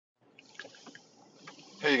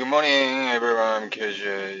Hey, good morning, everyone. I'm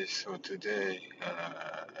KJ. So today,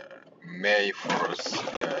 May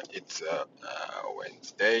 1st, it's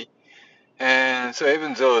Wednesday. And so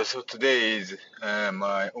even though, so today is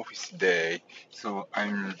my office day, so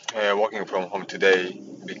I'm working from home today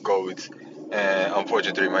because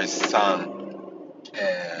unfortunately my son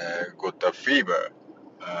got a fever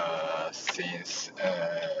since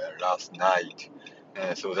last night.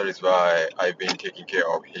 So that is why I've been taking care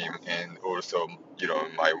of him, and also,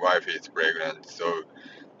 my wife is pregnant, so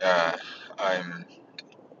uh, I'm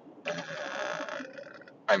uh,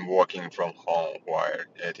 I'm working from home while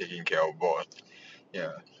taking care of both.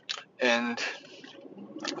 Yeah, and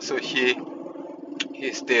so he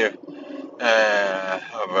still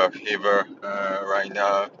have a fever right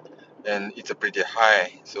now, and it's a pretty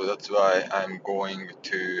high. So that's why I'm going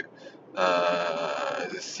to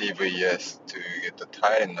the CVS to get the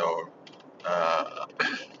Tylenol, uh,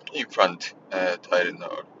 infant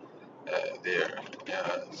Tylenol there.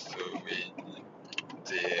 So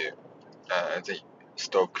the the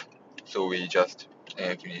stock. So we just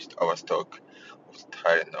finished our stock of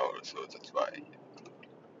Tylenol. So that's why.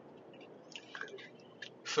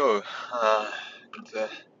 So the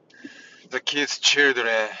the kids'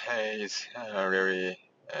 children is really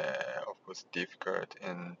of course difficult,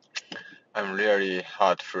 and I'm really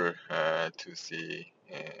hurtful to see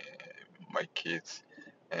my kids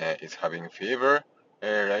is having fever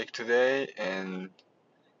like today, and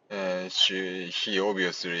he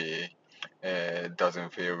obviously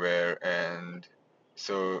doesn't feel well, and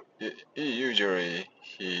so usually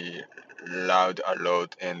he loud a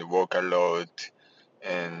lot and walk a lot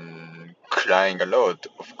and crying a lot,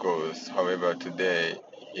 of course. However, today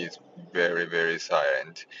he's very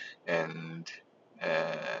silent, and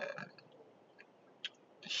uh,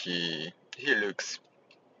 he looks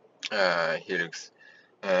want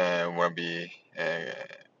to be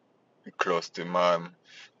close to mom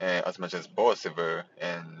as much as possible,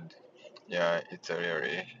 and yeah, it's a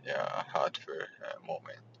really hurtful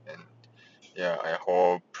moment, and yeah, I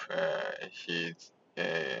hope he's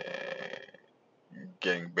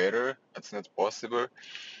getting better as soon as possible.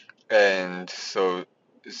 And so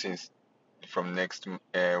since from next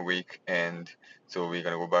week, and so we're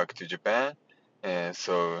gonna go back to Japan, and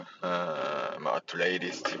so at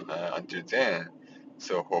latest until then,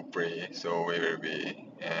 so hopefully so we will be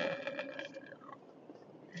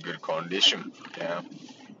good condition, yeah,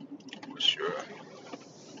 for sure.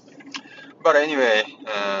 But anyway,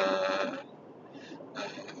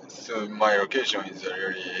 so my location is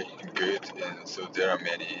really good, and so there are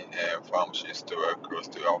many pharmacy stores close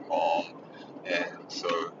to our home, and so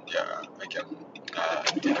yeah, I can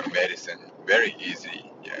take a medicine very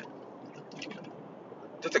easily. Yeah,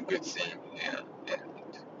 that's a good thing. Yeah, and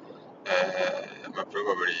but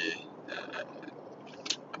probably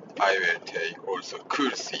I will take also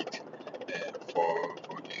cool seat for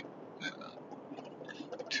him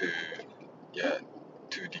to yeah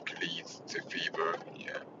to decrease the fever.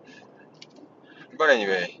 Yeah, but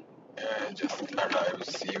anyway, just arrive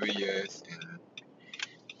serious, and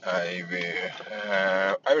I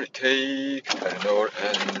will take Tylenol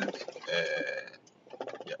and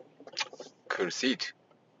yeah, cool seat.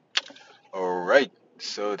 All right.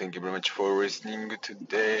 So thank you very much for listening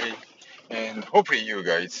today, and hopefully you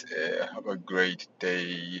guys have a great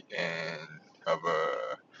day and have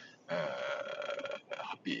a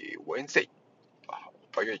happy Wednesday.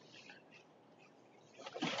 Bye bye.